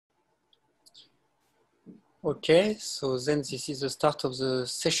Okay, so then this is the start of the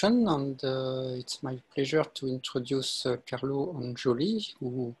session, and it's my pleasure to introduce Carlo Angiuli,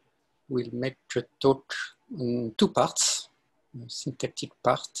 who will make a talk in two parts, a syntactic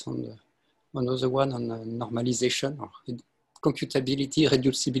part and another one on normalization or computability,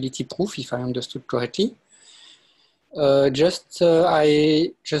 reducibility proof, if I understood correctly. Just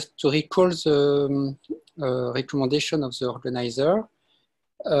to recall the recommendation of the organizer.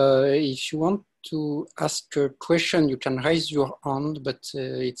 If you want to ask a question, you can raise your hand, but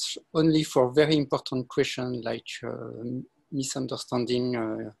it's only for very important questions like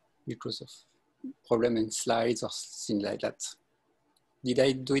misunderstanding because of problem in slides or things like that. Did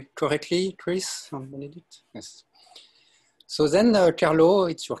I do it correctly, Chris and Benedict? Yes. So then, Carlo,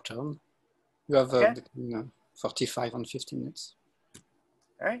 it's your turn. You have between 45 and 50 minutes.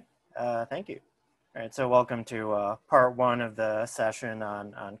 All right, thank you. All right, so welcome to part one of the session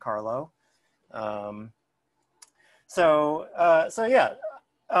on Carlo. First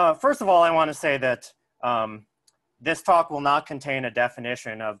of all, I want to say that this talk will not contain a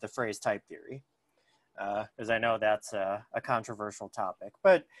definition of the phrase type theory, because I know that's a controversial topic.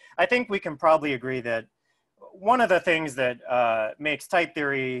 But I think we can probably agree that one of the things that makes type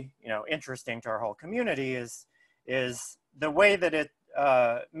theory, interesting to our whole community is the way that it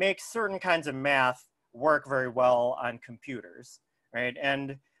makes certain kinds of math work very well on computers, right?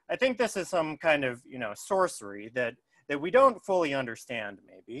 And I think this is some kind of, sorcery that we don't fully understand,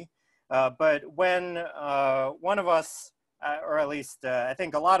 maybe. But when one of us, or at least I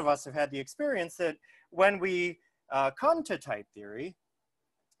think a lot of us have had the experience that when we come to type theory,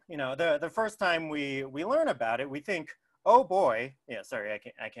 the first time we learn about it, we think, oh boy, yeah, sorry,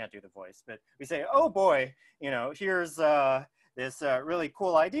 I can't do the voice, but we say, oh boy, here's this really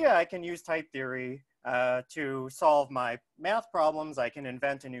cool idea. I can use type theory to solve my math problems. I can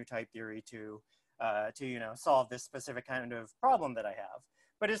invent a new type theory to solve this specific kind of problem that I have.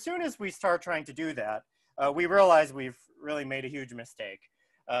 But as soon as we start trying to do that, we realize we've really made a huge mistake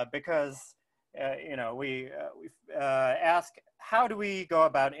because we ask, how do we go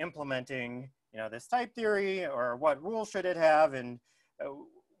about implementing this type theory, or what rules should it have? And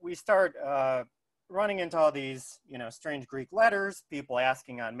we start running into all these strange Greek letters, people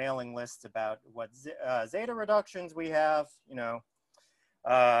asking on mailing lists about what zeta reductions we have.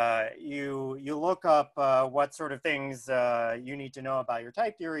 You look up what sort of things you need to know about your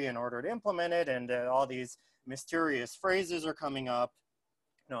type theory in order to implement it, and all these mysterious phrases are coming up.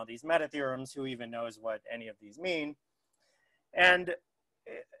 These meta theorems, who even knows what any of these mean? And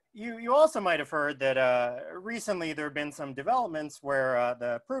you also might have heard that recently there have been some developments where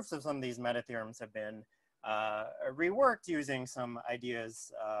the proofs of some of these meta theorems have been reworked using some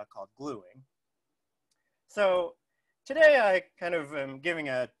ideas called gluing. So today I kind of am giving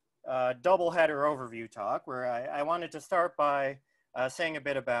a double header overview talk where I wanted to start by saying a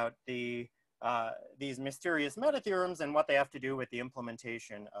bit about these mysterious meta theorems and what they have to do with the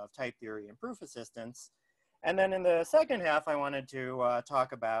implementation of type theory and proof assistance. And then in the second half, I wanted to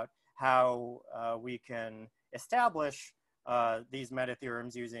talk about how we can establish these meta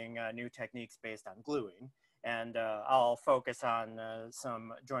theorems using new techniques based on gluing. And I'll focus on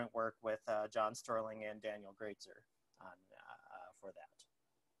some joint work with John Sterling and Daniel Greitzer for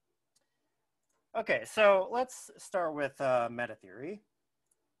that. Okay, so let's start with meta theory.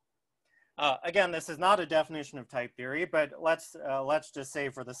 Again, this is not a definition of type theory, but let's just say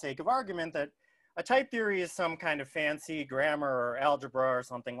for the sake of argument that a type theory is some kind of fancy grammar or algebra or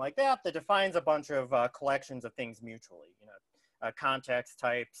something like that that defines a bunch of collections of things mutually, context,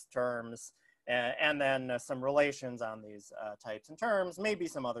 types, terms, and then some relations on these types and terms, maybe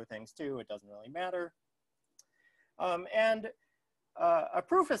some other things too, it doesn't really matter. A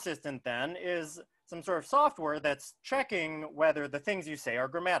proof assistant then is some sort of software that's checking whether the things you say are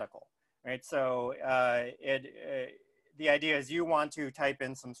grammatical, right? So the idea is you want to type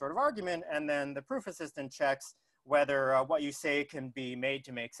in some sort of argument, and then the proof assistant checks whether what you say can be made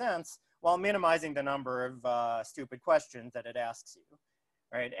to make sense while minimizing the number of stupid questions that it asks you,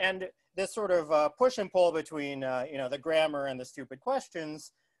 right? And this sort of push and pull between the grammar and the stupid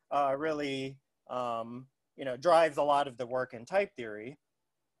questions really drives a lot of the work in type theory.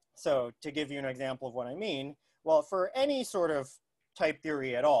 So to give you an example of what I mean, well, for any sort of type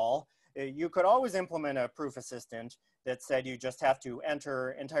theory at all, you could always implement a proof assistant that said you just have to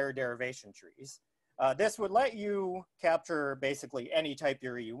enter entire derivation trees. This would let you capture basically any type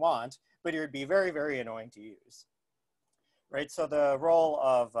theory you want, but it would be very, very annoying to use, right? So the role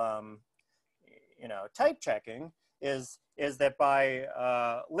of type checking is that by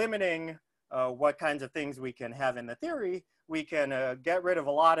limiting what kinds of things we can have in the theory, we can get rid of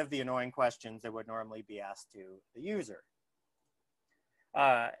a lot of the annoying questions that would normally be asked to the user.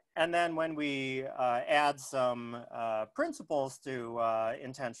 And then when we add some principles to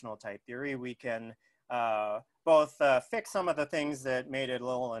intentional type theory, we can both fix some of the things that made it a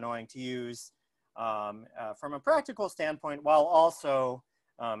little annoying to use from a practical standpoint, while also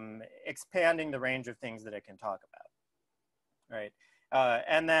expanding the range of things that it can talk about, right?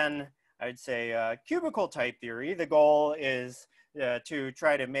 And then I'd say cubical type theory, the goal is to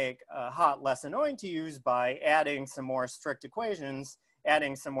try to make HOT less annoying to use by adding some more strict equations,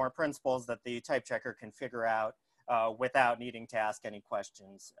 adding some more principles that the type checker can figure out without needing to ask any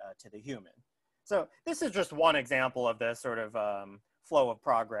questions to the human. So this is just one example of the sort of flow of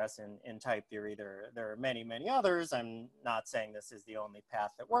progress in type theory. There are many, many others. I'm not saying this is the only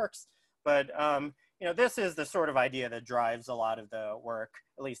path that works, but you know, this is the sort of idea that drives a lot of the work,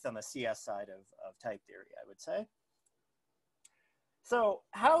 at least on the CS side of type theory, I would say. So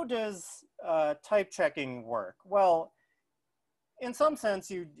how does type checking work? Well, in some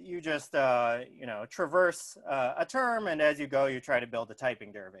sense, you just you know, traverse a term, and as you go, you try to build a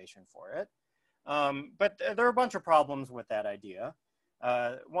typing derivation for it. But there are a bunch of problems with that idea.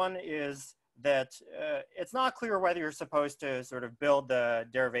 One is that it's not clear whether you're supposed to sort of build the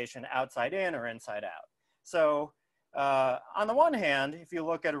derivation outside in or inside out. So on the one hand, if you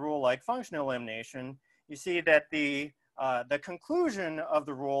look at a rule like function elimination, you see that the conclusion of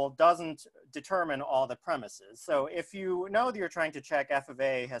the rule doesn't determine all the premises. So if you know that you're trying to check f of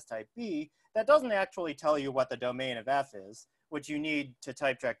a has type b, that doesn't actually tell you what the domain of f is, which you need to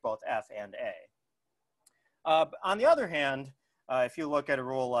type check both f and a. On the other hand, if you look at a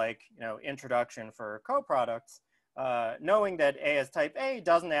rule like, you know, introduction for coproducts, knowing that a is type A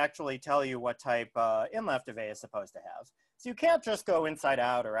doesn't actually tell you what type in left of A is supposed to have. So you can't just go inside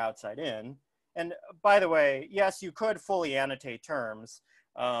out or outside in. And by the way, yes, you could fully annotate terms,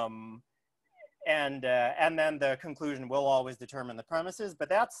 and then the conclusion will always determine the premises, but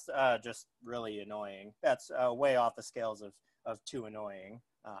that's just really annoying. That's way off the scales of too annoying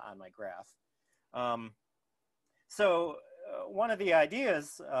on my graph. So one of the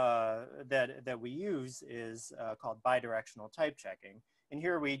ideas that we use is called bidirectional type checking. And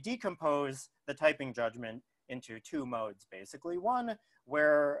here we decompose the typing judgment into two modes, basically. One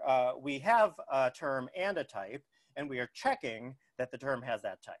where we have a term and a type, and we are checking that the term has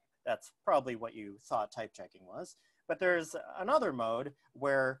that type. That's probably what you thought type checking was. But there's another mode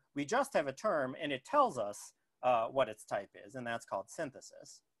where we just have a term and it tells us what its type is, and that's called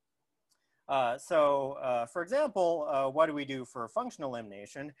synthesis. For example, what do we do for function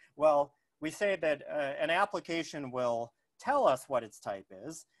elimination? Well, we say that an application will tell us what its type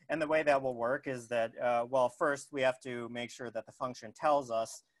is. And the way that will work is that, well, first we have to make sure that the function tells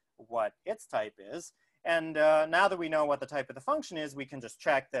us what its type is. And now that we know what the type of the function is, we can just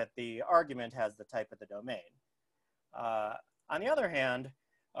check that the argument has the type of the domain. On the other hand,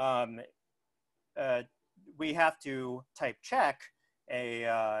 we have to type check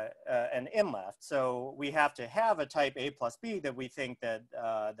an in left. So we have to have a type A plus B that we think that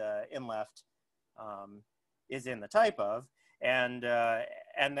the in left is in the type of, and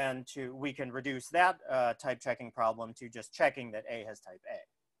then we can reduce that type checking problem to just checking that A has type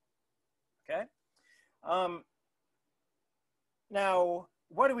A. Okay. Now,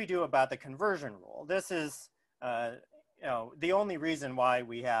 what do we do about the conversion rule? This is you know, the only reason why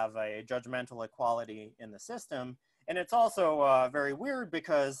we have a judgmental equality in the system. And it's also very weird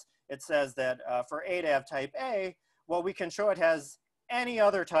because it says that for A to have type A, well, we can show it has any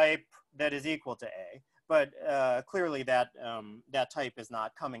other type that is equal to A. But clearly that, that type is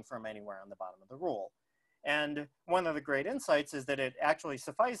not coming from anywhere on the bottom of the rule. And one of the great insights is that it actually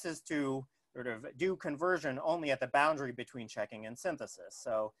suffices to sort of do conversion only at the boundary between checking and synthesis.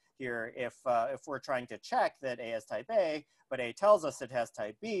 So here, if we're trying to check that A has type A, but A tells us it has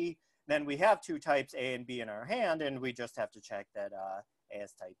type B, then we have two types A and B in our hand, and we just have to check that A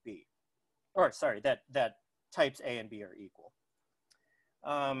has type B. Or sorry, that types A and B are equal.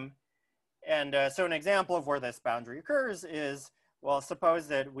 So an example of where this boundary occurs is, well, suppose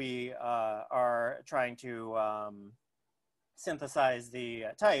that we are trying to synthesize the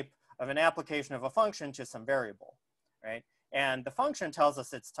type of an application of a function to some variable, right? And the function tells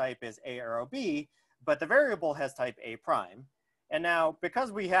us its type is A arrow B, but the variable has type A prime. And now,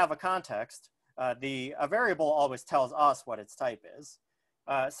 because we have a context, a variable always tells us what its type is.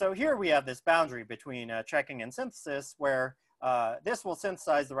 So here we have this boundary between checking and synthesis where this will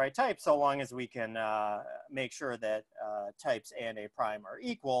synthesize the right type so long as we can make sure that types A and A prime are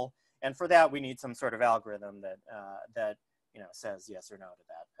equal. And for that, we need some sort of algorithm that you know, says yes or no to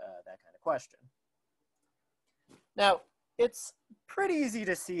that kind of question. Now, it's pretty easy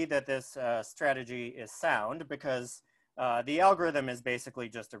to see that this strategy is sound because the algorithm is basically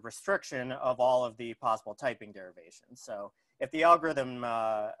just a restriction of all of the possible typing derivations. So if the algorithm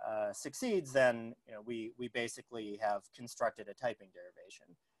succeeds, then we basically have constructed a typing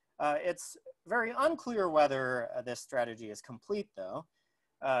derivation. It's very unclear whether this strategy is complete, though.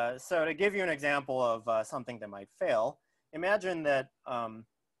 So to give you an example of something that might fail, imagine that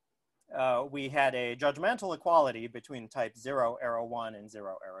we had a judgmental equality between type 0, arrow 1 and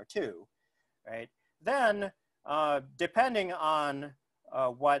 0, arrow 2, right? Then, depending on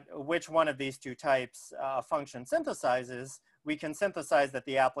which one of these two types a function synthesizes, we can synthesize that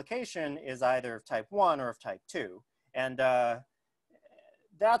the application is either of type 1 or of type 2. And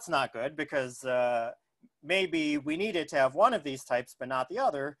that's not good because maybe we needed to have one of these types but not the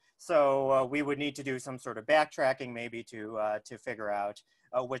other. So we would need to do some sort of backtracking maybe to figure out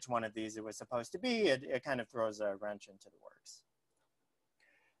which one of these it was supposed to be. It kind of throws a wrench into the works.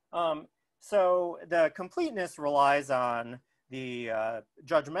 So the completeness relies on the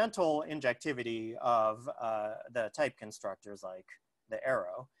judgmental injectivity of the type constructors like the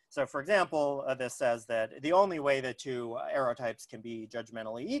arrow. So for example, this says that the only way that two arrow types can be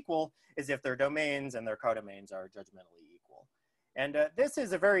judgmentally equal is if their domains and their codomains are judgmentally equal. And this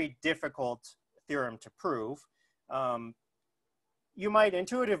is a very difficult theorem to prove. You might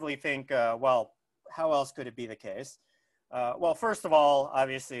intuitively think, well, how else could it be the case? Well, first of all,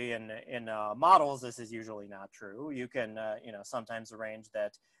 obviously in models, this is usually not true. You can sometimes arrange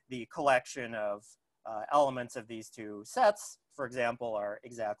that the collection of elements of these two sets, for example, are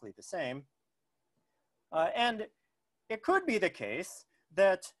exactly the same. And it could be the case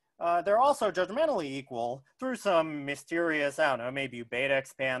that they're also judgmentally equal through some mysterious, I don't know, maybe you beta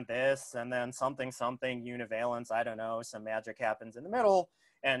expand this and then something univalence, I don't know, some magic happens in the middle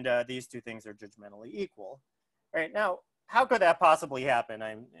and these two things are judgmentally equal. Right now, how could that possibly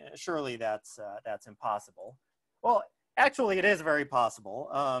happen? Surely that's impossible. Well, actually, it is very possible.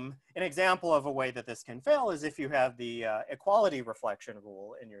 An example of a way that this can fail is if you have the equality reflection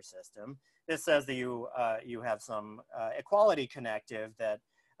rule in your system. This says that you have some equality connective that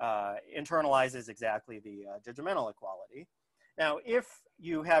internalizes exactly the judgmental equality. Now, if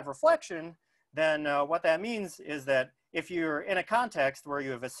you have reflection, then what that means is that if you're in a context where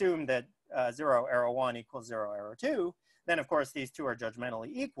you have assumed that 0, arrow 1 equals 0, arrow 2, then of course these two are judgmentally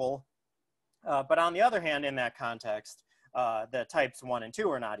equal. But on the other hand, in that context, the types 1 and 2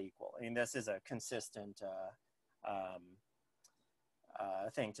 are not equal. I mean, this is a consistent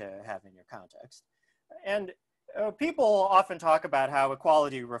thing to have in your context. And people often talk about how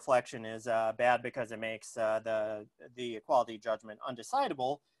equality reflection is bad because it makes the equality judgment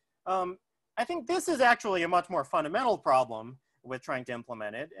undecidable. I think this is actually a much more fundamental problem with trying to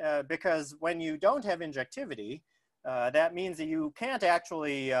implement it because when you don't have injectivity, that means that you can't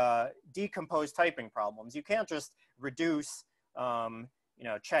actually decompose typing problems. You can't just reduce,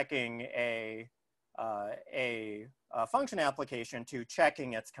 checking a function application to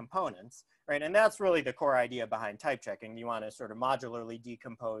checking its components, right? And that's really the core idea behind type checking. You want to sort of modularly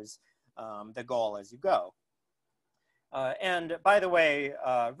decompose the goal as you go. And by the way,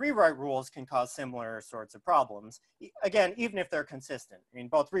 rewrite rules can cause similar sorts of problems. Again, even if they're consistent. I mean,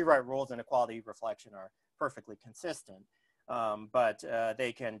 both rewrite rules and equality reflection are perfectly consistent, but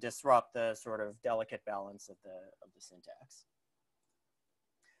they can disrupt the sort of delicate balance of the syntax.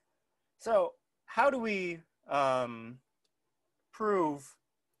 So how do we prove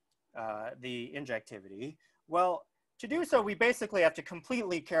the injectivity? Well, to do so, we basically have to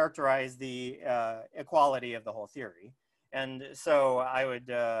completely characterize the equality of the whole theory. And so I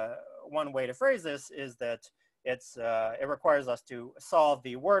would, one way to phrase this is that it requires us to solve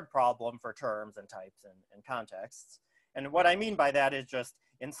the word problem for terms and types and contexts. And what I mean by that is just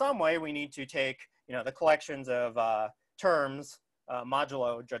in some way we need to take the collections of terms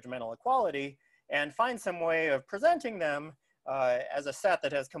modulo judgmental equality and find some way of presenting them as a set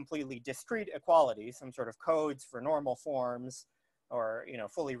that has completely discrete equality, some sort of codes for normal forms or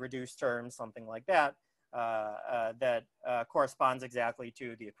fully reduced terms, something like that, that corresponds exactly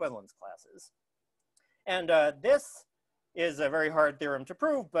to the equivalence classes. And this is a very hard theorem to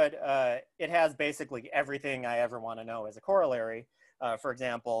prove, but it has basically everything I ever want to know as a corollary. For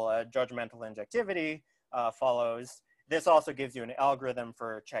example, judgmental injectivity follows. This also gives you an algorithm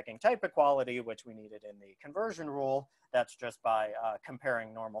for checking type equality, which we needed in the conversion rule. That's just by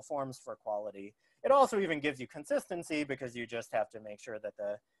comparing normal forms for equality. It also even gives you consistency because you just have to make sure that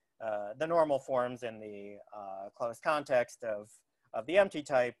the normal forms in the closed context of the empty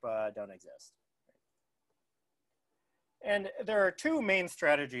type don't exist. And there are two main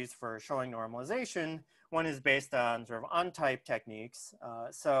strategies for showing normalization. one is based on sort of untyped techniques.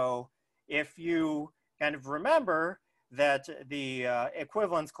 So if you kind of remember that the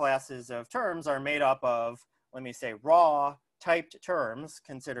equivalence classes of terms are made up of, let me say, raw typed terms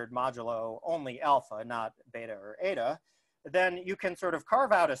considered modulo only alpha, not beta or eta, then you can sort of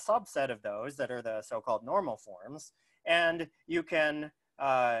carve out a subset of those that are the so-called normal forms. And you can,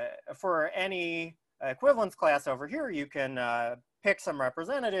 for any equivalence class over here, you can pick some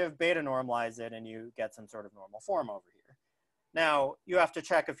representative, beta normalize it, and you get some sort of normal form over here. Now, you have to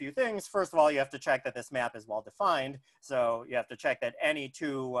check a few things. First of all, you have to check that this map is well defined. So you have to check that any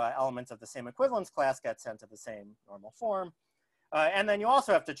two elements of the same equivalence class get sent to the same normal form. And then you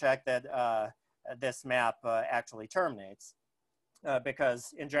also have to check that this map actually terminates.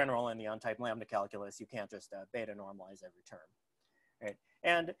 Because in general, in the untyped lambda calculus, you can't just beta normalize every term. Right?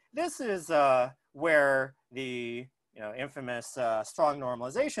 And this is where the infamous strong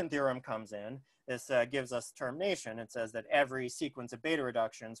normalization theorem comes in. This gives us termination. It says that every sequence of beta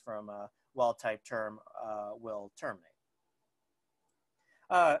reductions from a well-typed term will terminate.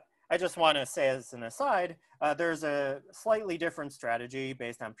 I just want to say as an aside, there's a slightly different strategy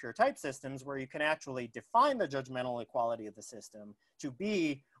based on pure type systems where you can actually define the judgmental equality of the system to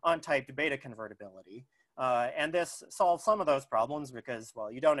be untyped beta convertibility. And this solves some of those problems because,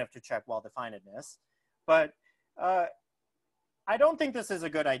 well, you don't have to check well-definedness. But I don't think this is a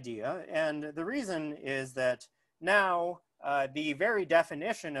good idea. And the reason is that now the very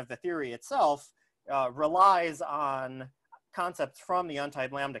definition of the theory itself relies on concepts from the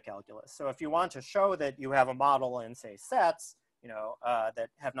untyped lambda calculus. So if you want to show that you have a model in, say, sets, that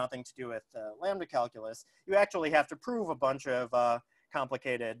have nothing to do with lambda calculus, you actually have to prove a bunch of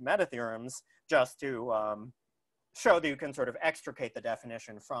complicated meta theorems just to show that you can sort of extricate the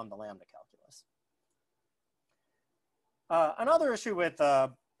definition from the lambda calculus. Another issue with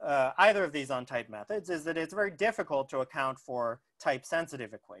either of these untyped methods is that it's very difficult to account for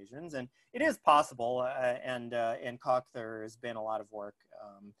type-sensitive equations, and it is possible. And in Coq, there's been a lot of work,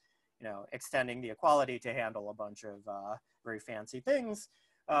 extending the equality to handle a bunch of very fancy things.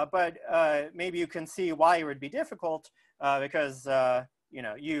 But maybe you can see why it would be difficult because for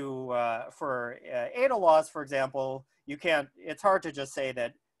eta laws, for example, you can't. It's hard to just say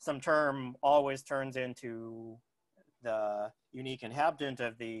that some term always turns into the unique inhabitant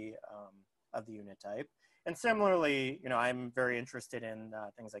of the unit type. And similarly, I'm very interested in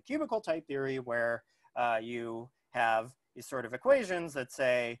things like cubical type theory, where you have these sort of equations that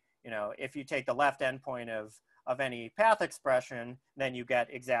say, if you take the left endpoint of any path expression, then you get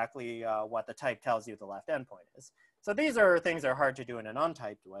exactly what the type tells you the left endpoint is. So these are things that are hard to do in an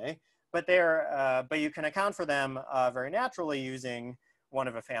untyped way, but but you can account for them very naturally using one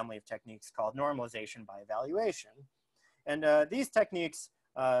of a family of techniques called normalization by evaluation. And these techniques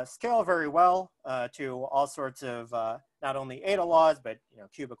scale very well to all sorts of not only eta laws, but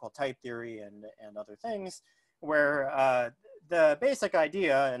cubical type theory and other things, where the basic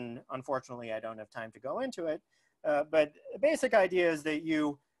idea, and unfortunately I don't have time to go into it, but the basic idea is that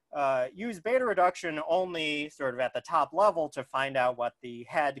you use beta reduction only sort of at the top level to find out what the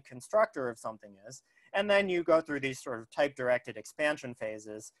head constructor of something is, and then you go through these sort of type-directed expansion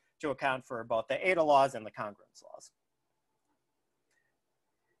phases to account for both the eta laws and the congruence laws.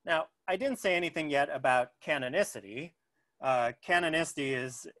 Now, I didn't say anything yet about canonicity. Canonicity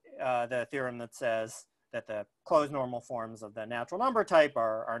is the theorem that says that the closed normal forms of the natural number type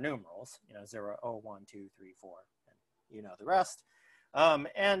are numerals, 0, 1, 2, 3, 4, and the rest.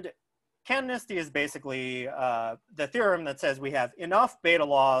 And canonicity is basically the theorem that says we have enough beta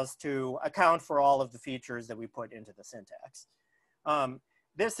laws to account for all of the features that we put into the syntax.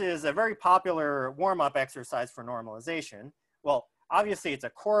 This is a very popular warm-up exercise for normalization. Well, obviously, it's a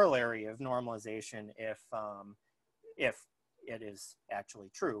corollary of normalization if it is actually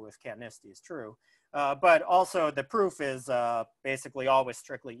true, if canonicity is true. But also, the proof is basically always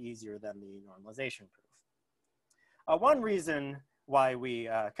strictly easier than the normalization proof. One reason why we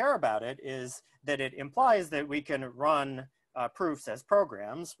care about it is that it implies that we can run proofs as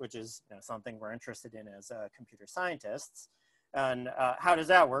programs, which is something we're interested in as computer scientists. And how does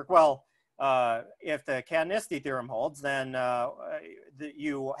that work? Well, if the canonicity theorem holds, then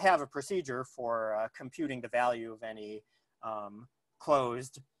you have a procedure for computing the value of any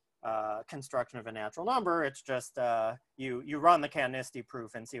closed construction of a natural number. It's just you run the canonicity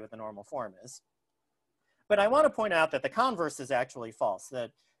proof and see what the normal form is. But I want to point out that the converse is actually false,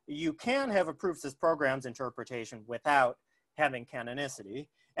 that you can have a proofs as programs interpretation without having canonicity.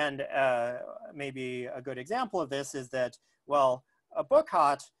 And maybe a good example of this is that, well, a book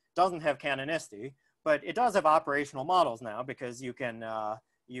HoT doesn't have canonicity, but it does have operational models now, because you can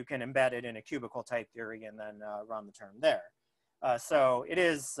you can embed it in a cubical type theory and then run the term there. So it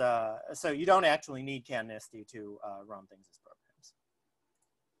is, so you don't actually need canonicity to run things as programs.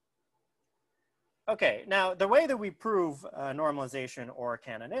 Okay, now the way that we prove normalization or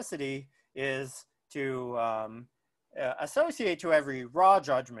canonicity is to associate to every raw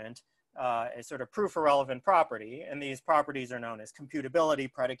judgment a sort of proof-irrelevant property, and these properties are known as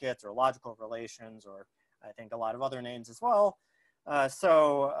computability predicates or logical relations, or I think a lot of other names as well.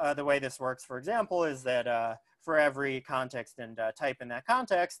 So the way this works, for example, is that for every context and type in that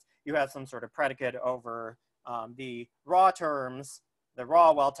context, you have some sort of predicate over the raw terms, the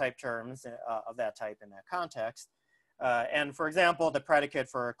raw well-type terms of that type in that context. And for example, the predicate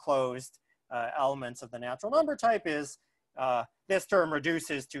for closed elements of the natural number type is this term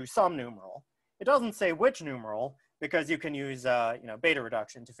reduces to some numeral. It doesn't say which numeral, because you can use beta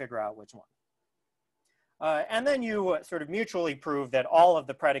reduction to figure out which one. And then you sort of mutually prove that all of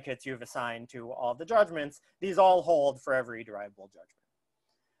the predicates you've assigned to all the judgments, these all hold for every derivable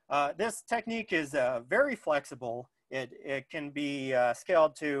judgment. This technique is very flexible. It can be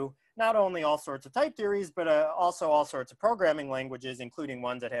scaled to not only all sorts of type theories, but also all sorts of programming languages, including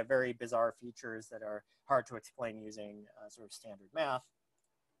ones that have very bizarre features that are hard to explain using sort of standard math.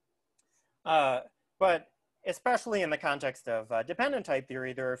 But especially in the context of dependent type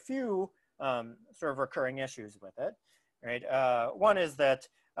theory, there are a few sort of recurring issues with it, right? One is that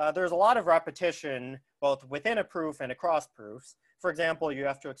there's a lot of repetition both within a proof and across proofs. For example, you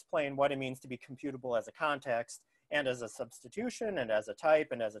have to explain what it means to be computable as a context and as a substitution and as a type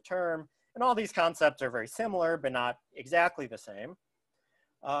and as a term. And all these concepts are very similar, but not exactly the same.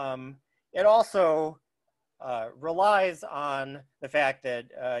 It also relies on the fact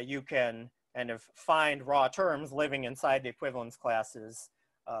that you can kind of find raw terms living inside the equivalence classes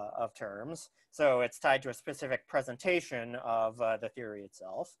of terms. So it's tied to a specific presentation of the theory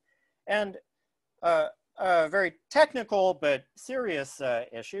itself. And a very technical but serious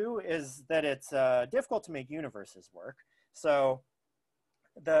issue is that it's difficult to make universes work. So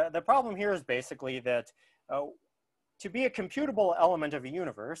the problem here is basically that to be a computable element of a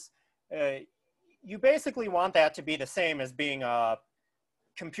universe, you basically want that to be the same as being a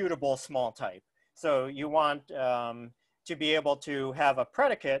computable small type. So you want to be able to have a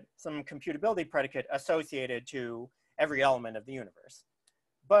predicate, some computability predicate associated to every element of the universe.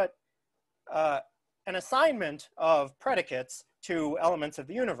 But an assignment of predicates to elements of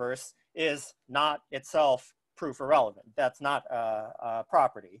the universe is not itself proof irrelevant. That's not a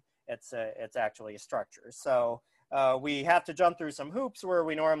property. It's actually a structure. So we have to jump through some hoops where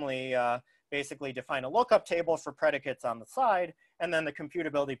we normally basically define a lookup table for predicates on the side, and then the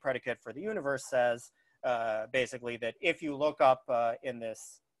computability predicate for the universe says basically that if you look up in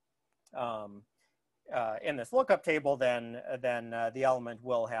this lookup table, then the element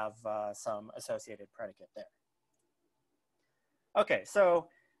will have some associated predicate there. Okay, so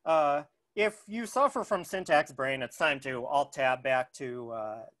if you suffer from syntax brain, it's time to Alt-Tab back to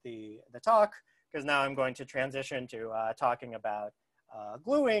the talk, because now I'm going to transition to talking about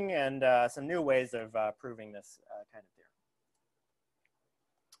gluing and some new ways of proving this kind of theorem.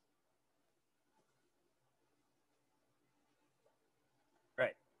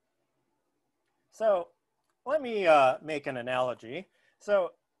 Right. So let me make an analogy.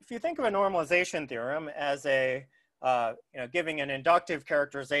 So if you think of a normalization theorem as a giving an inductive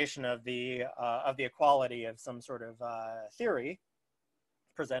characterization of the equality of some sort of theory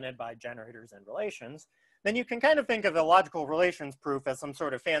presented by generators and relations, then you can kind of think of the logical relations proof as some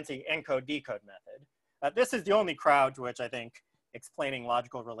sort of fancy encode-decode method. This is the only crowd to which I think explaining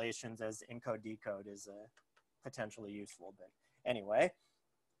logical relations as encode-decode is potentially useful, but anyway.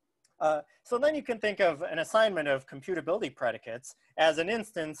 So then you can think of an assignment of computability predicates as an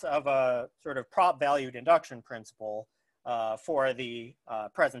instance of a sort of prop-valued induction principle for the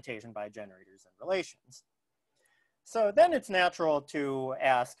presentation by generators and relations. So then it's natural to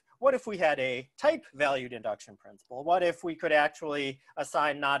ask, what if we had a type-valued induction principle? What if we could actually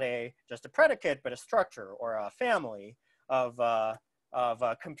assign not just a predicate, but a structure or a family of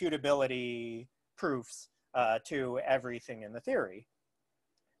computability proofs to everything in the theory?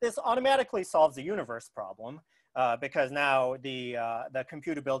 This automatically solves the universe problem because now the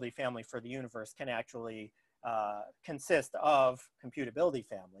computability family for the universe can actually consist of computability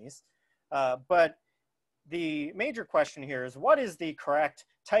families. But the major question here is, what is the correct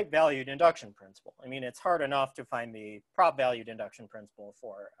type-valued induction principle? I mean, it's hard enough to find the prop-valued induction principle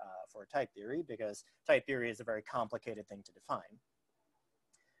for type theory, because type theory is a very complicated thing to define.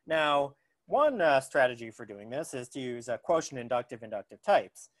 Now, one strategy for doing this is to use quotient inductive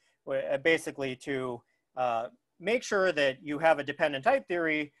types, basically to make sure that you have a dependent type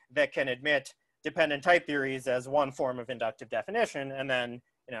theory that can admit dependent type theories as one form of inductive definition, and then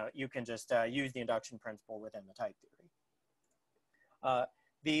you can just use the induction principle within the type theory.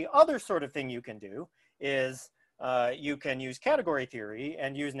 The other sort of thing you can do is you can use category theory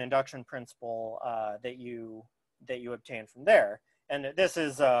and use an induction principle that you obtain from there. And this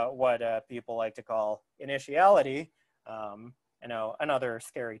is what people like to call initiality. Another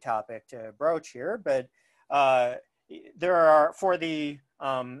scary topic to broach here, but there are, for the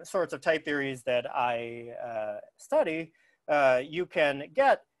sorts of type theories that I study, you can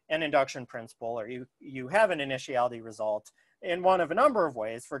get an induction principle, or you have an initiality result in one of a number of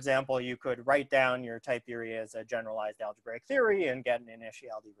ways. For example, you could write down your type theory as a generalized algebraic theory and get an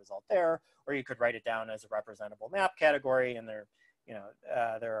initiality result there, or you could write it down as a representable map category, and there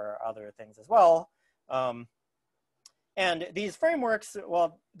are other things as well. And these frameworks,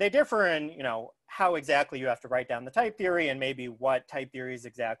 well, they differ in how exactly you have to write down the type theory and maybe what type theories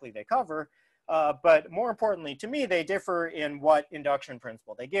exactly they cover. But more importantly to me, they differ in what induction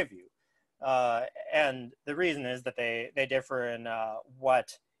principle they give you. And the reason is that they differ in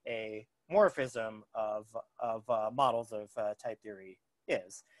what a morphism of models of type theory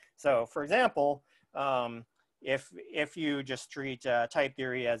is. So for example, if you just treat type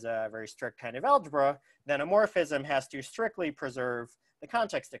theory as a very strict kind of algebra, then a morphism has to strictly preserve the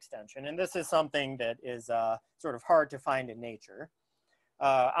context extension. And this is something that is sort of hard to find in nature.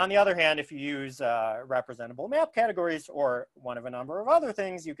 On the other hand, if you use representable map categories or one of a number of other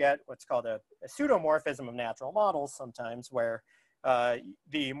things, you get what's called a pseudomorphism of natural models sometimes, where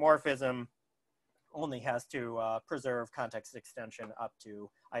the morphism only has to preserve context extension up to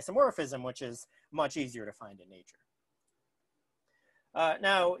isomorphism, which is much easier to find in nature.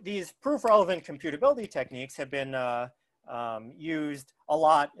 Now, these proof-relevant computability techniques have been used a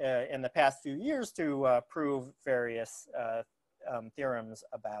lot in the past few years to prove various theorems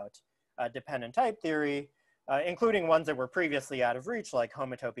about dependent type theory, including ones that were previously out of reach, like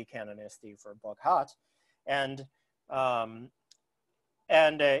homotopy canonicity for book HoTT.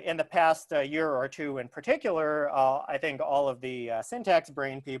 And in the past year or two in particular, I think all of the syntax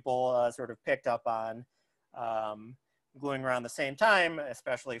brain people sort of picked up on gluing around the same time,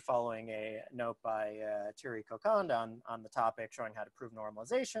 especially following a note by Thierry Coquand on the topic showing how to prove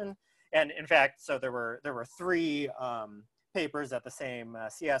normalization. And in fact, so there were 3 papers at the same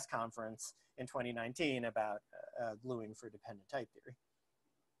CS conference in 2019 about gluing for dependent type theory.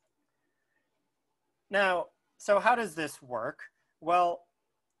 Now, so how does this work? Well,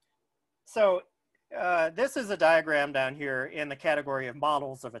 so this is a diagram down here in the category of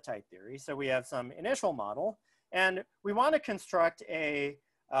models of a type theory. So we have some initial model, and we want to construct a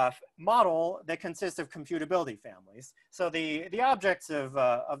model that consists of computability families. So the objects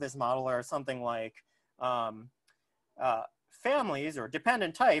of this model are something like families or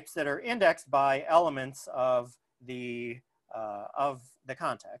dependent types that are indexed by elements of the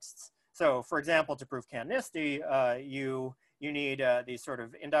contexts. So for example, to prove canonicity, you need these sort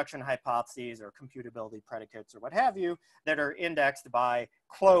of induction hypotheses or computability predicates or what have you that are indexed by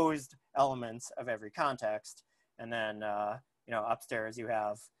closed elements of every context. And then upstairs you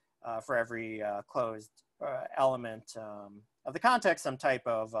have for every closed element of the context some type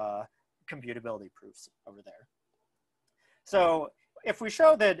of computability proofs over there. So if we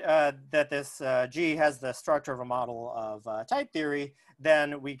show that, that this G has the structure of a model of type theory,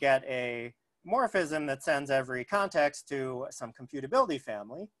 then we get a morphism that sends every context to some computability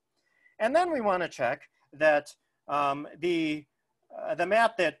family. And then we want to check that the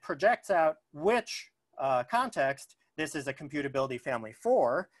map that projects out which context this is a computability family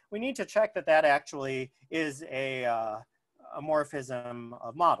for, we need to check that that actually is a morphism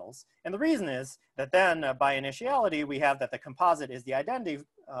of models. And the reason is that then by initiality, we have that the composite is the identity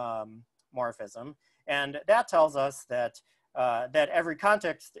morphism. And that tells us that, that every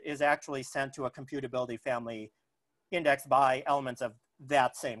context is actually sent to a computability family indexed by elements of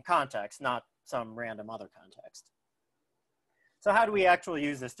that same context, not some random other context. So how do we actually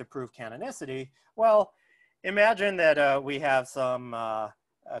use this to prove canonicity? Well, imagine that we have some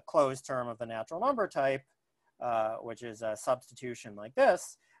closed term of the natural number type, which is a substitution like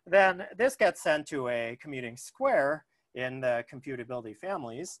this. Then this gets sent to a commuting square in the computability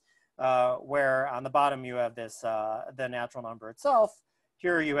families, where on the bottom you have this, the natural number itself.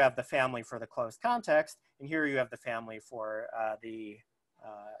 Here you have the family for the closed context, and here you have the family for the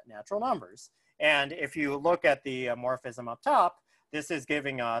natural numbers. And if you look at the morphism up top, this is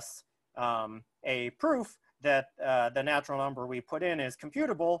giving us a proof that the natural number we put in is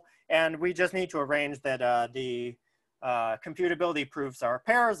computable, and we just need to arrange that the computability proofs are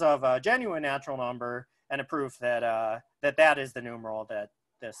pairs of a genuine natural number and a proof that, that is the numeral that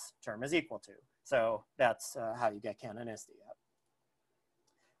this term is equal to. So that's how you get canonicity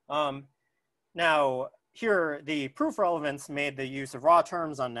out. Now, here, the proof relevance made the use of raw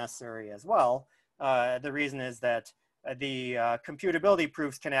terms unnecessary as well. The reason is that the computability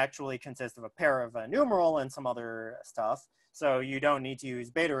proofs can actually consist of a pair of a numeral and some other stuff. So you don't need to use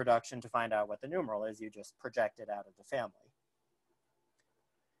beta reduction to find out what the numeral is. You just project it out of the family.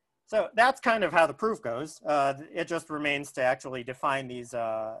 So that's kind of how the proof goes. It just remains to actually define these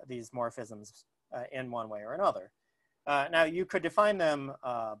morphisms in one way or another. Now, you could define them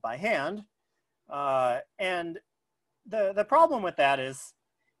by hand. And the problem with that is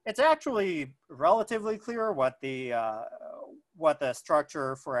it's actually relatively clear what the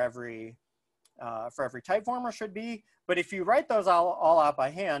structure for every typeformer should be. But if you write those all out by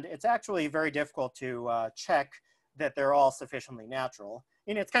hand, it's actually very difficult to check that they're all sufficiently natural.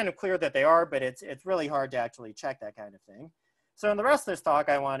 And it's kind of clear that they are, but it's really hard to actually check that kind of thing. So in the rest of this talk,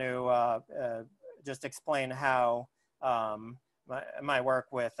 I want to just explain how my work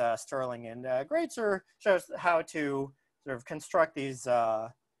with Sterling and Greitzer shows how to sort of construct these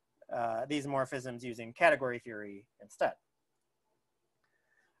morphisms using category theory instead.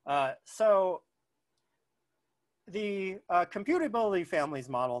 So the computability families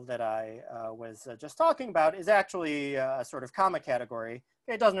model that I was just talking about is actually a sort of comma category.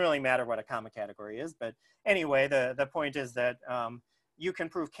 It doesn't really matter what a comma category is, but anyway, the point is that you can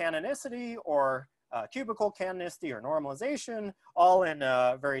prove canonicity or cubical canonicity or normalization, all in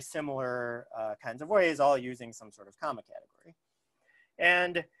very similar kinds of ways, all using some sort of comma category.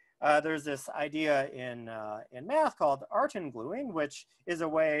 And there's this idea in math called Artin gluing, which is a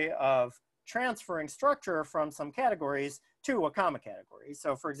way of transferring structure from some categories to a comma category.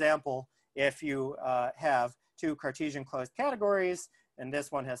 So for example, if you have two Cartesian closed categories, and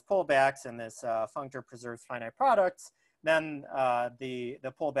this one has pullbacks and this functor preserves finite products, then the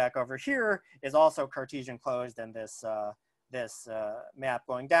pullback over here is also Cartesian closed, and this map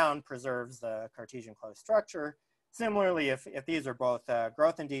going down preserves the Cartesian closed structure. Similarly, if these are both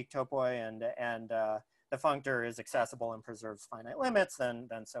Grothendieck topoi and the functor is accessible and preserves finite limits, then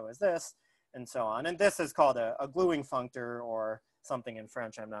so is this, and so on. And this is called a gluing functor, or something in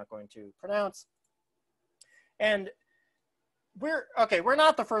French I'm not going to pronounce. And we're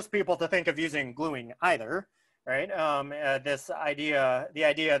not the first people to think of using gluing either, right? The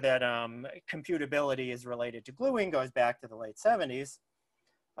idea that computability is related to gluing goes back to the late 70s.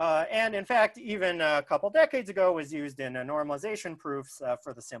 And in fact, even a couple decades ago was used in normalization proofs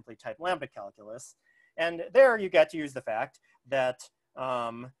for the simply typed lambda calculus. And there you get to use the fact that the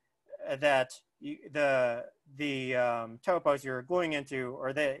topos you're gluing into,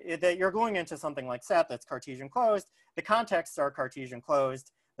 or that you're gluing into something like set that's Cartesian closed, the contexts are Cartesian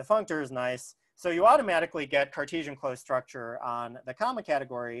closed, the functor is nice, so you automatically get Cartesian closed structure on the comma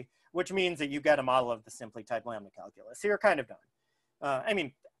category, which means that you get a model of the simply typed lambda calculus. So you're kind of done. I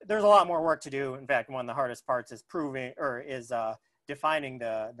mean, there's a lot more work to do. In fact, one of the hardest parts is proving, or is defining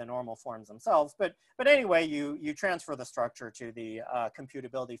the normal forms themselves. But anyway, you transfer the structure to the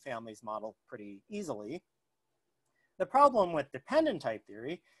computability families model pretty easily. The problem with dependent type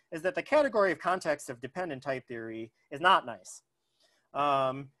theory is that the category of context of dependent type theory is not nice.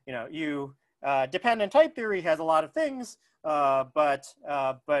 Dependent type theory has a lot of things, but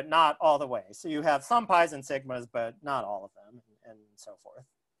not all the way. So you have some pi's and sigmas, but not all of them, and so forth.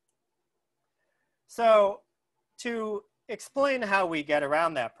 So to explain how we get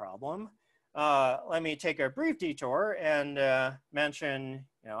around that problem, let me take a brief detour and mention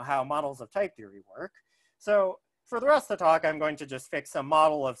how models of type theory work. So for the rest of the talk, I'm going to just fix a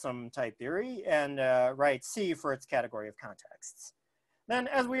model of some type theory and write C for its category of contexts. Then,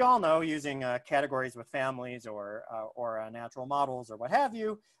 as we all know, using categories with families or natural models or what have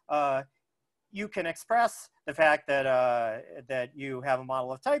you, you can express the fact that, that you have a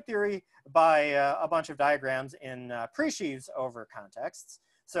model of type theory by a bunch of diagrams in presheaves over contexts.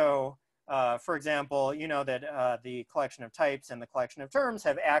 So, for example, you know that the collection of types and the collection of terms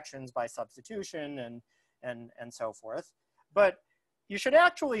have actions by substitution and so forth. But you should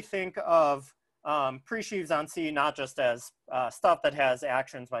actually think of presheaves on C not just as stuff that has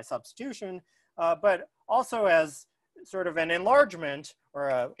actions by substitution, but also as sort of an enlargement,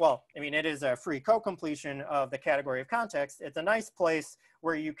 or well, I mean, it is a free co-completion of the category of context. It's a nice place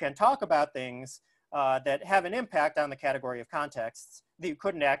where you can talk about things that have an impact on the category of contexts that you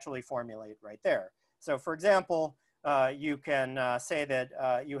couldn't actually formulate right there. So for example, you can say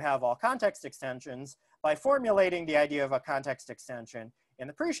that you have all context extensions by formulating the idea of a context extension in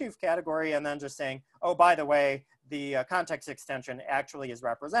the pre-sheaf category, and then just saying, oh, by the way, the context extension actually is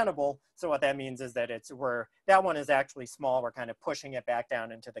representable. So what that means is that that one is actually small. We're kind of pushing it back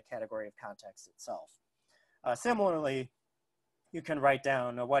down into the category of context itself. Similarly, you can write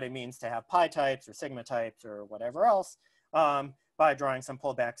down what it means to have pi types or sigma types or whatever else by drawing some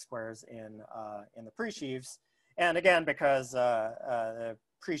pullback squares in the pre-sheaves. And again, because the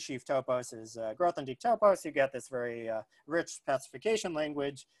pre-sheaf topos is Grothendieck topos, you get this very rich specification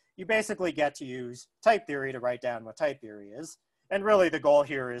language. You basically get to use type theory to write down what type theory is. And really the goal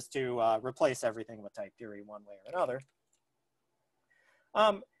here is to replace everything with type theory one way or another.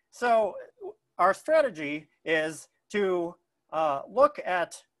 So our strategy is to look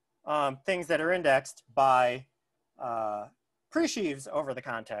at things that are indexed by pre-sheaves over the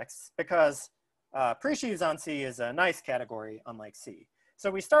contexts, because pre-sheaves on C is a nice category unlike C. So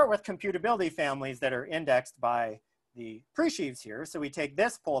we start with computability families that are indexed by the pre-sheaves here. So we take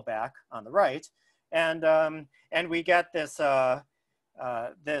this pullback on the right, and we get this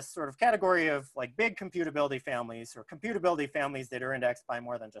this sort of category of like big computability families, or computability families that are indexed by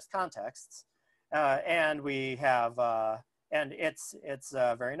more than just contexts. And we have, and it's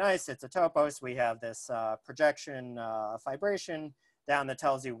very nice. It's a topos. We have this projection fibration down that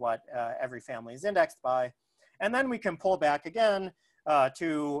tells you what every family is indexed by. And then we can pull back again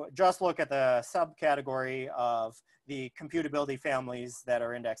to just look at the subcategory of the computability families that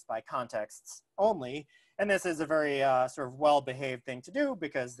are indexed by contexts only. And this is a very sort of well-behaved thing to do,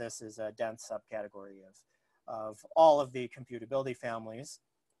 because this is a dense subcategory of all of the computability families.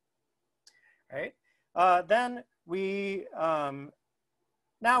 Right? Then we,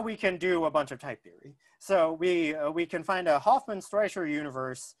 now we can do a bunch of type theory. So we can find a Hoffman-Streicher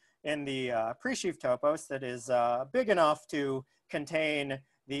universe in the pre-sheaf topos that is big enough to contain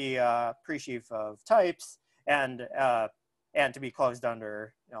the pre-sheaf of types and to be closed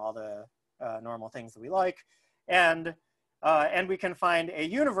under, you know, all the normal things that we like. And we can find a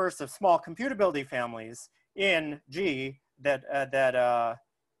universe of small computability families in G that that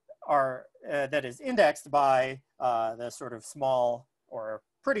is indexed by the sort of small or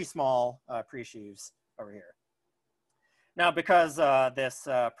pretty small pre-sheaves over here. Now, because this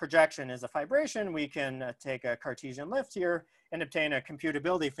projection is a fibration, we can take a Cartesian lift here and obtain a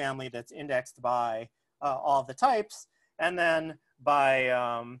computability family that's indexed by all of the types. And then by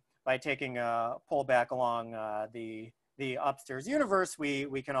taking a pullback along the upstairs universe,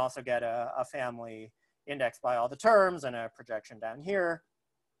 we can also get a family indexed by all the terms and a projection down here.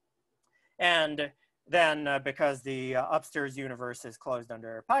 And then because the upstairs universe is closed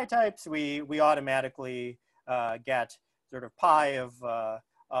under pi types, we automatically get sort of pi of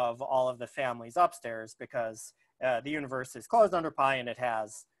all of the families upstairs, because the universe is closed under pi and it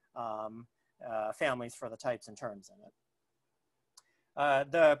has families for the types and terms in it.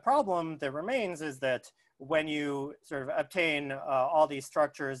 The problem that remains is that when you sort of obtain all these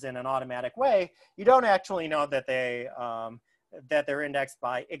structures in an automatic way, you don't actually know that they're indexed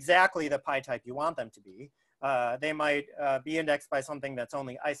by exactly the pi type you want them to be. They might be indexed by something that's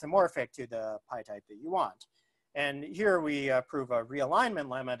only isomorphic to the pi type that you want. And here we prove a realignment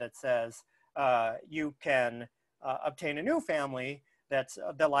lemma that says you can obtain a new family that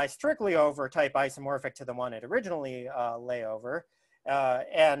lies strictly over type isomorphic to the one it originally lay over,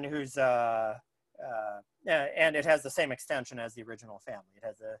 and whose and it has the same extension as the original family. It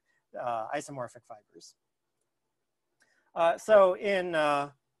has isomorphic fibers. So in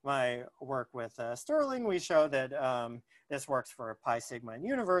my work with Sterling, we show that this works for pi sigma and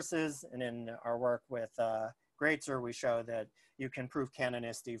universes, and in our work with Greitzer, we show that you can prove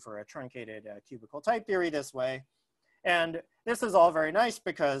canonicity for a truncated cubical type theory this way. And this is all very nice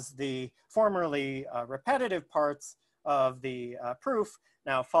because the formerly repetitive parts of the proof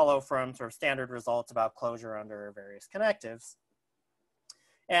now follow from sort of standard results about closure under various connectives.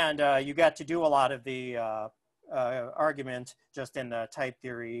 And you get to do a lot of the argument just in the type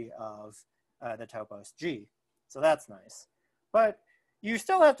theory of the topos G. So that's nice. But you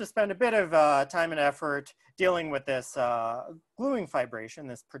still have to spend a bit of time and effort dealing with this gluing fibration,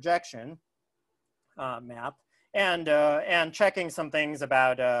 this projection map, and checking some things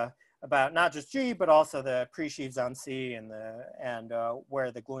about not just G, but also the pre-sheaves on C and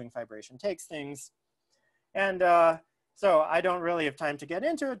where the gluing fibration takes things. And so I don't really have time to get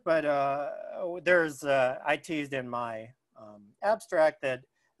into it, but I teased in my abstract that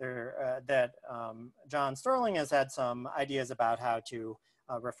John Sterling has had some ideas about how to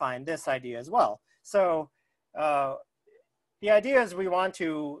refine this idea as well. So the idea is we want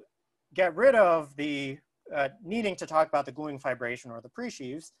to get rid of the needing to talk about the gluing fibration or the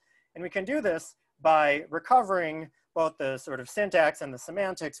pre-sheaves, and we can do this by recovering both the sort of syntax and the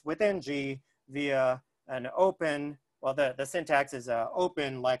semantics within G via an open, well, the syntax is an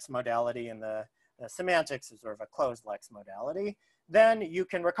open lex modality and the semantics is sort of a closed lex modality, then you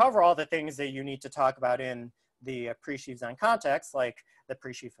can recover all the things that you need to talk about in the presheaves on context, like the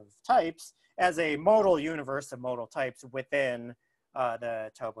presheaf of types, as a modal universe of modal types within the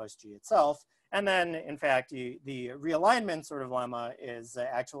topos G itself. And then, in fact, the realignment sort of lemma is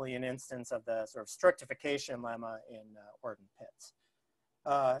actually an instance of the sort of strictification lemma in Orden Pitts.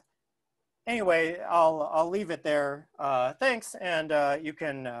 Anyway, I'll leave it there. Thanks, and you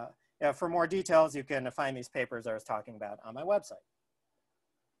can, for more details, you can find these papers I was talking about on my website.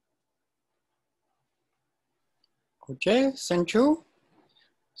 Okay, thank you.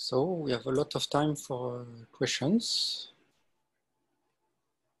 So we have a lot of time for questions.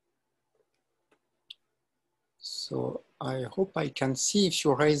 So I hope I can see if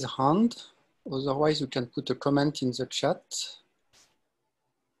you raise a hand. Otherwise, you can put a comment in the chat.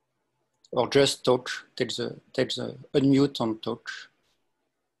 Or just talk, take the unmute and talk.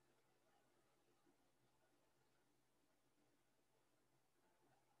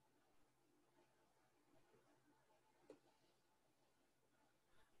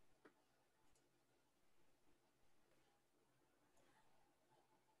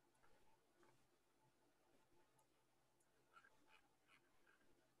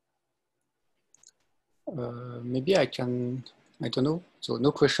 Maybe I can, I don't know, so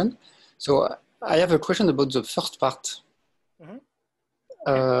no question. So I have a question about the first part.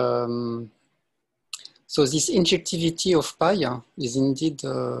 Mm-hmm. So this injectivity of pi is indeed,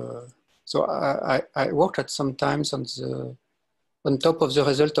 so I worked at sometimes on top of the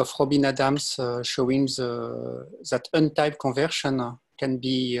result of Robin Adams showing that untyped conversion can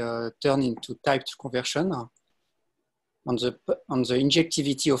be turned into typed conversion. On the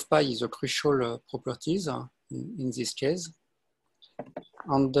injectivity of pi is a crucial properties in this case.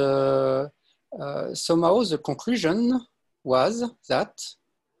 And somehow the conclusion was that,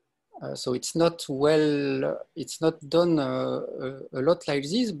 so it's not done a lot like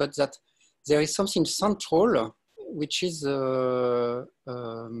this, but that there is something central, which is, what's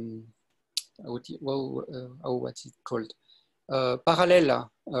it called?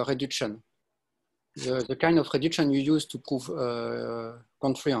 Parallel reduction. The kind of reduction you use to prove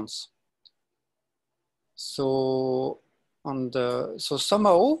confluence. So, so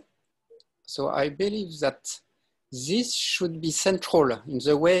somehow, so I believe that this should be central in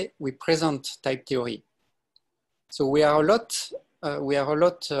the way we present type theory. So we are a lot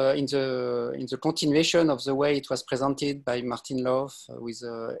in the continuation of the way it was presented by Martin Love with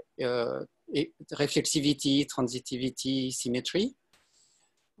reflexivity, transitivity, symmetry.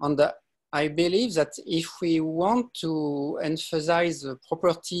 And I believe that if we want to emphasize the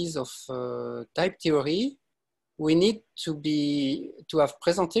properties of type theory, we need to have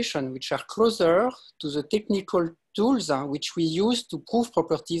presentation which are closer to the technical tools which we use to prove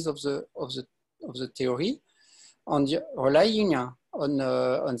properties of the theory, and relying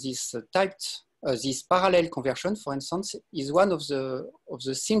on this typed this parallel conversion, for instance, is one of the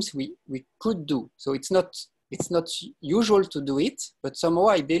things we could do. So it's not usual to do it, but somehow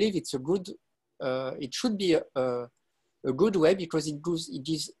I believe it's a good, it should be a good way because it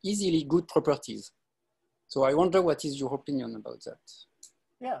gives easily good properties. So I wonder what is your opinion about that?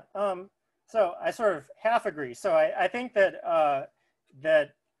 Yeah, so I sort of half agree. So I think that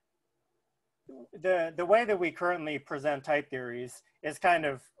that the way that we currently present type theories is kind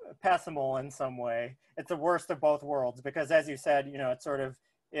of pessimal in some way. It's the worst of both worlds because, as you said, you know, it sort of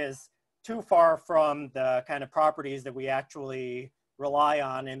is too far from the kind of properties that we actually rely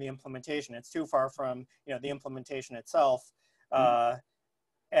on in the implementation. It's too far from, you know, the implementation itself.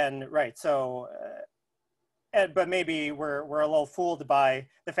 And right, so, but maybe we're a little fooled by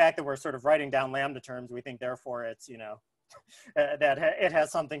the fact that we're sort of writing down lambda terms. We think therefore it's, you know, that it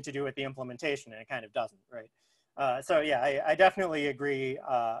has something to do with the implementation, and it kind of doesn't, right? So yeah, I definitely agree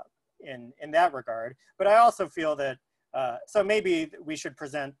in that regard. But I also feel that, so maybe we should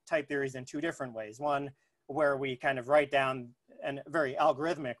present type theories in two different ways. One where we kind of write down a very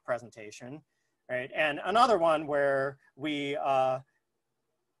algorithmic presentation, right? And another one where we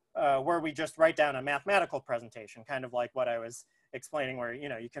just write down a mathematical presentation, kind of like what I was explaining, where, you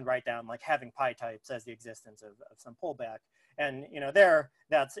know, you can write down like having pi types as the existence of some pullback. And, you know,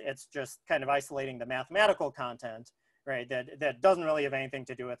 it's just kind of isolating the mathematical content, right? That doesn't really have anything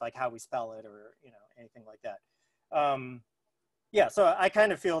to do with like how we spell it or, you know, anything like that. Yeah, so I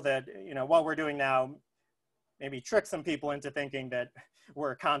kind of feel that, you know, what we're doing now maybe tricks some people into thinking that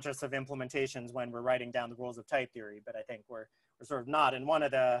we're conscious of implementations when we're writing down the rules of type theory, but I think we're sort of not. And one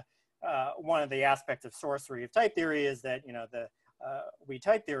of the one of the aspects of sorcery of type theory is that, you know, we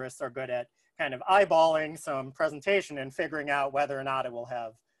type theorists are good at kind of eyeballing some presentation and figuring out whether or not it will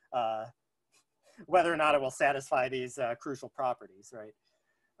have, whether or not it will satisfy these crucial properties, right?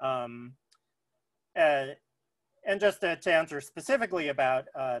 And just to answer specifically about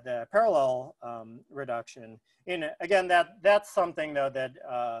the parallel reduction, again, that's something though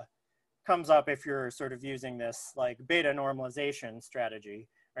that comes up if you're sort of using this like beta normalization strategy,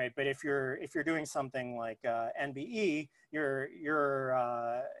 right? But if you're doing something like NBE,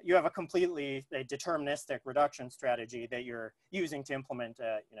 you have a completely deterministic reduction strategy that you're using to implement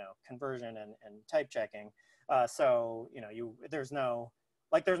you know, conversion and type checking. So you know, there's no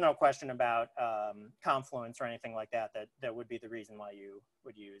question about confluence or anything like that that would be the reason why you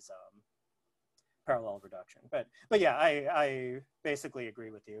would use parallel reduction. But yeah, I basically agree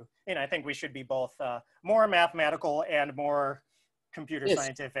with you. And I think we should be both more mathematical and more computer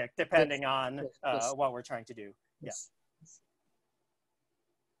scientific, depending on what we're trying to do. Yes.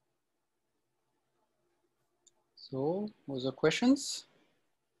 So, other questions?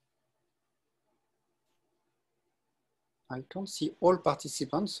 I don't see all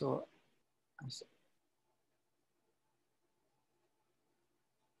participants, so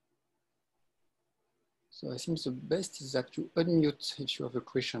I think the best is that you unmute if you have a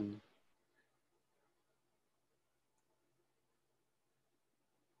question.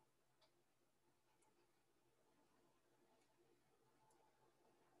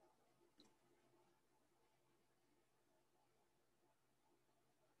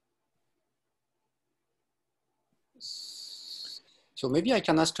 So maybe I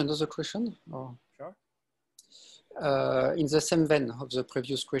can ask another question. Or, sure. In the same vein of the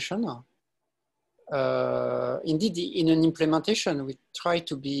previous question, indeed, in an implementation, we try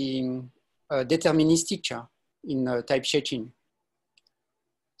to be deterministic in type checking.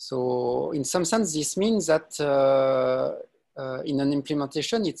 So in some sense, this means that in an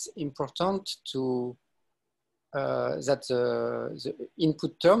implementation, it's important to that the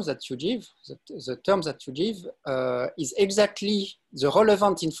input terms that you give, the terms that you give is exactly the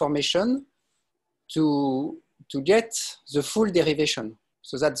relevant information to get the full derivation.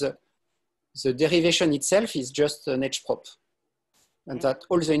 So that the derivation itself is just an H prop and that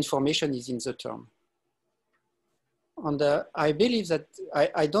all the information is in the term. And I believe that,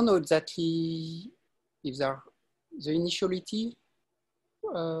 I don't know exactly if there are the initiality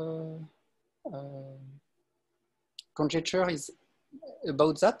conjecture is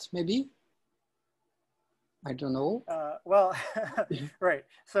about that, maybe? I don't know. Well, right.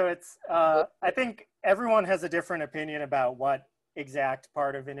 So it's, I think everyone has a different opinion about what exact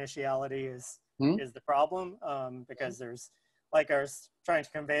part of initiality is the problem, because there's, like I was trying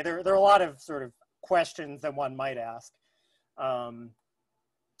to convey, there are a lot of sort of questions that one might ask.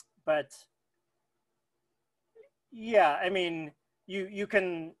 But yeah, I mean, you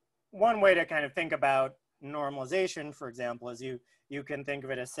can, one way to kind of think about normalization, for example, is you can think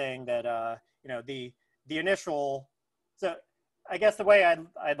of it as saying that, you know, the initial, so I guess the way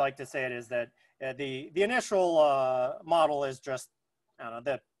I'd like to say it is that the initial model is just, I don't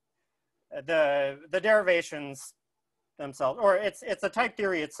know, the derivations themselves, or it's a type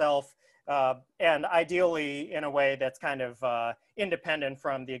theory itself, and ideally in a way that's kind of independent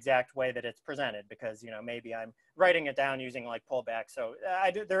from the exact way that it's presented, because, you know, maybe I'm writing it down using like pullback, so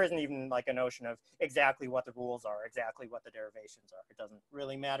there isn't even like a notion of exactly what the rules are, exactly what the derivations are. It doesn't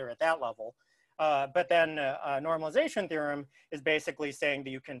really matter at that level. But then normalization theorem is basically saying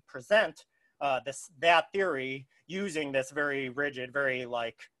that you can present that theory using this very rigid, very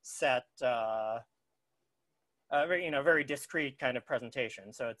like set, you know, very discrete kind of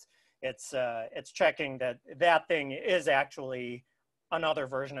presentation. So it's checking that thing is actually another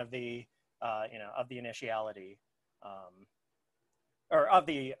version of the you know, of the initiality, or of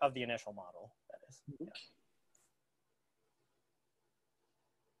the initial model, that is. Yeah.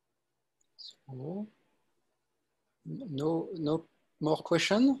 So, no more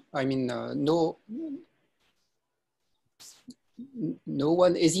question. I mean, no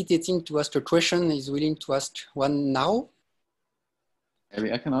one hesitating to ask a question is willing to ask one now.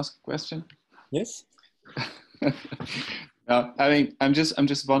 Maybe I can ask a question. Yes. I mean, I'm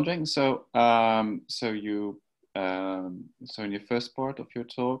just wondering. So, so in your first part of your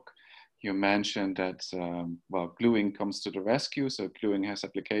talk, you mentioned that well, gluing comes to the rescue. So gluing has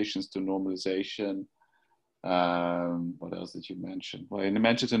applications to normalization. What else did you mention? Well, you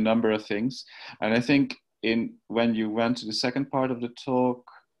mentioned a number of things, and I think when you went to the second part of the talk,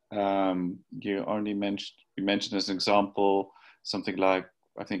 you mentioned as an example something like,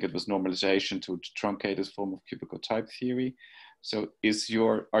 I think it was normalization to truncate this form of cubical type theory. So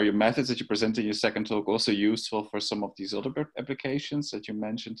are your methods that you present in your second talk also useful for some of these other applications that you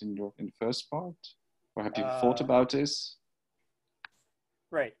mentioned in the first part? Or have you thought about this?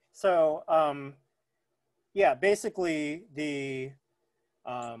 Right. So yeah, basically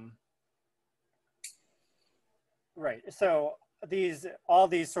right. So all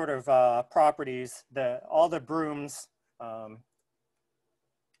these sort of properties, all the brooms,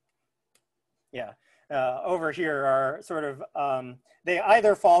 yeah, over here are sort of, they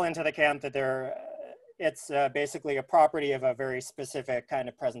either fall into the camp that it's basically a property of a very specific kind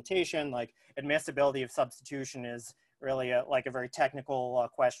of presentation, like admissibility of substitution is really like a very technical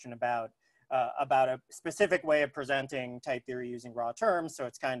question about a specific way of presenting type theory using raw terms. So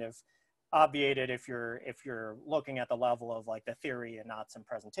it's kind of obviated if you're looking at the level of like the theory and not some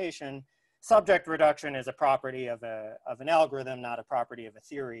presentation. Subject reduction is a property of an algorithm, not a property of a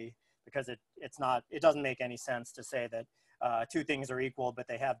theory, because it doesn't make any sense to say that two things are equal, but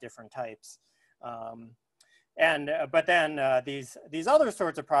they have different types. But then these other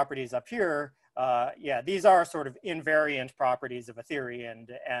sorts of properties up here, yeah, these are sort of invariant properties of a theory,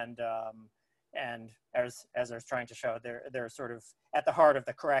 and as I was trying to show, they're sort of at the heart of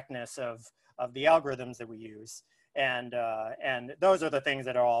the correctness of the algorithms that we use, and those are the things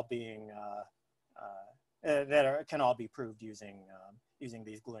that are all being can all be proved using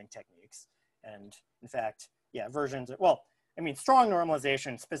these gluing techniques. And in fact, yeah, well, I mean, strong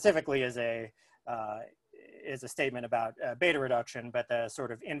normalization specifically is a statement about beta reduction, but the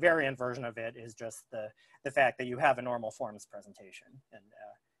sort of invariant version of it is just the fact that you have a normal forms presentation, and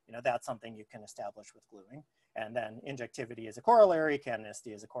you know, that's something you can establish with gluing. And then injectivity is a corollary,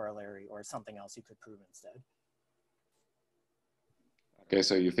 canonicity is a corollary, or something else you could prove instead. Okay,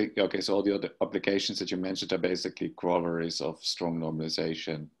 so you think, okay, so all the other applications that you mentioned are basically corollaries of strong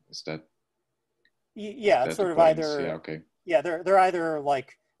normalization. Is that? Yeah, it's sort of either, yeah, okay. Yeah, they're either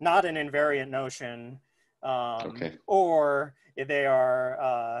like not an invariant notion, okay. or they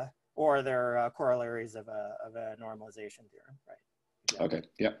are, or they're corollaries of a normalization theorem, right? Exactly. Okay,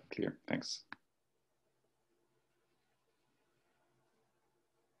 yeah, clear, thanks.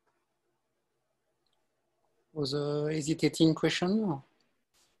 Was a hesitating question?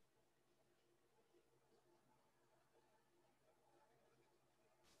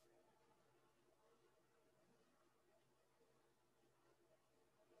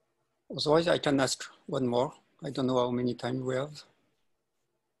 Otherwise, I can ask one more. I don't know how many time we have.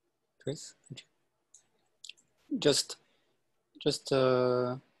 Chris? Just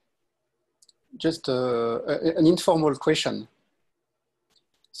an informal question.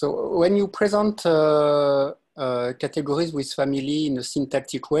 So when you present categories with family in a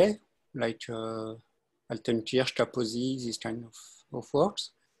syntactic way, like Altenkirch, Kaposi, this kind of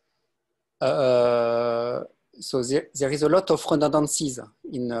works, so there is a lot of redundancies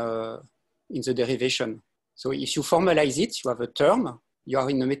in the derivation. So if you formalize it, you have a term, you are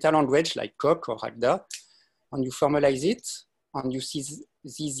in a meta language like Coq or Agda, and you formalize it, and you see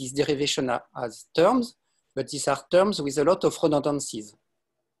this derivation as terms, but these are terms with a lot of redundancies.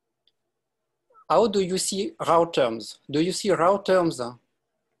 How do you see raw terms? Do you see raw terms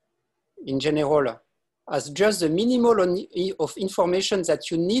in general as just the minimal of information that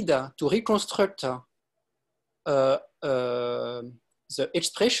you need to reconstruct the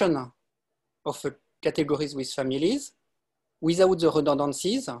expression of categories with families without the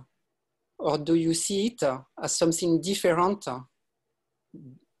redundancies? Or do you see it as something different than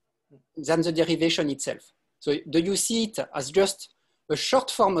the derivation itself? So do you see it as just a short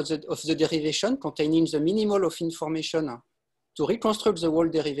form of the derivation containing the minimal of information to reconstruct the whole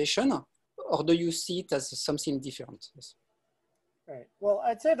derivation, or do you see it as something different? Yes. Right. Well,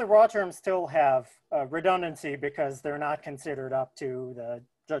 I'd say the raw terms still have redundancy because they're not considered up to the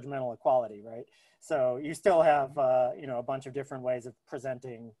judgmental equality, right? So you still have you know, a bunch of different ways of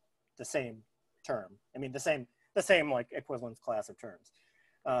presenting the same term. I mean, the same like equivalence class of terms.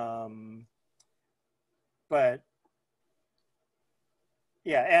 But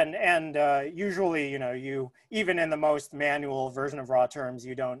yeah, and usually, you know, even in the most manual version of raw terms,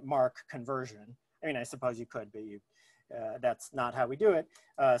 you don't mark conversion. I mean, I suppose you could, but that's not how we do it.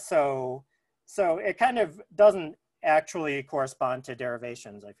 So it kind of doesn't actually correspond to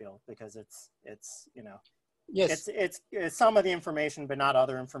derivations, I feel, because it's you know, yes, it's some of the information, but not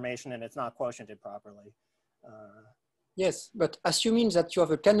other information, and it's not quotiented properly. Yes, but assuming that you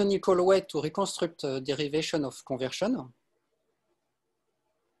have a canonical way to reconstruct a derivation of conversion,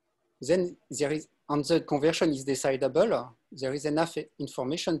 then there is, and the conversion is decidable, there is enough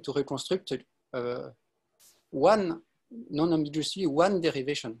information to reconstruct one, non-ambiguously, one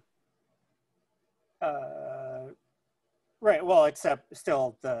derivation. Right. Well, except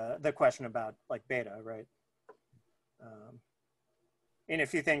still the question about like beta, right? And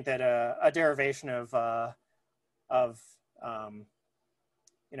if you think that a derivation of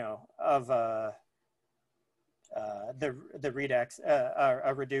you know, of the redex,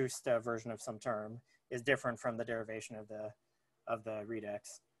 a reduced version of some term is different from the derivation of the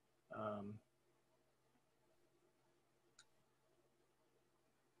redex.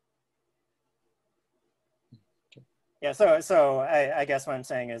 Yeah, so I guess what I'm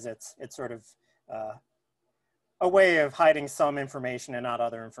saying is it's sort of a way of hiding some information and not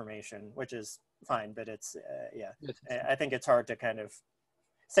other information, which is fine, but it's, yeah, I think it's hard to kind of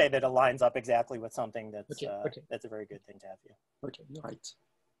say that it lines up exactly with something that's, that's a very good thing to have here. Okay, you're right.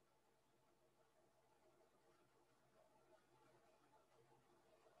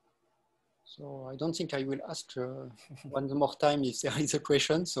 So I don't think I will ask one more time if there is a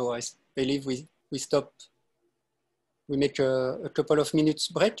question. So I believe we stop. We make a couple of minutes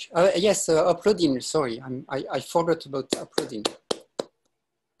break. Yes, uploading. Sorry, I forgot about uploading.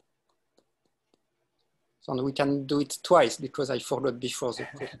 So we can do it twice because I forgot before the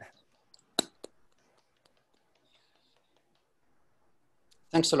present.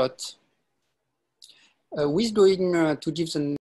 Thanks a lot. Who is going to give the